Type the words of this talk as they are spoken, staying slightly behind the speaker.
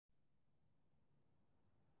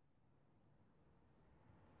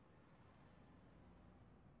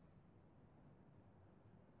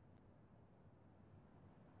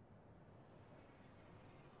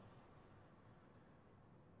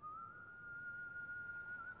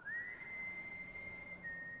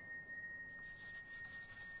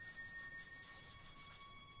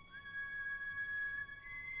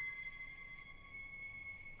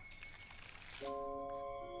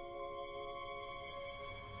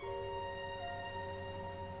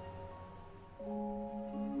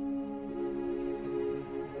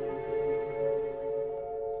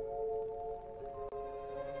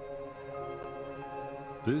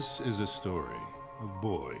This is a story of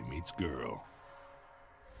boy meets girl.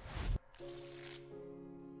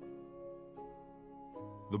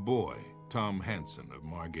 The boy, Tom Hansen of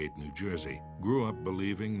Margate, New Jersey, grew up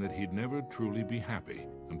believing that he'd never truly be happy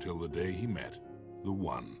until the day he met the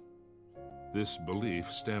one. This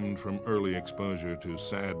belief stemmed from early exposure to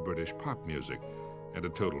sad British pop music and a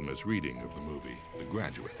total misreading of the movie The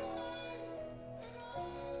Graduate.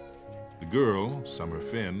 The girl, Summer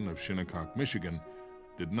Finn of Shinnecock, Michigan,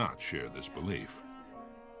 did not share this belief.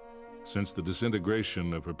 Since the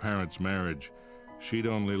disintegration of her parents' marriage, she'd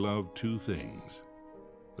only loved two things.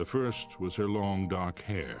 The first was her long, dark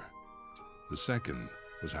hair. The second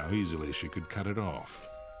was how easily she could cut it off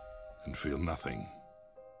and feel nothing.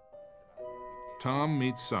 Tom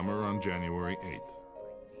meets Summer on January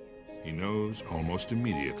 8th. He knows almost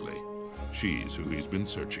immediately she's who he's been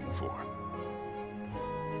searching for.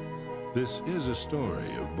 This is a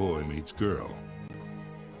story of boy meets girl.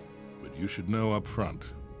 But you should know up front,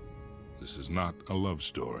 this is not a love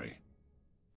story.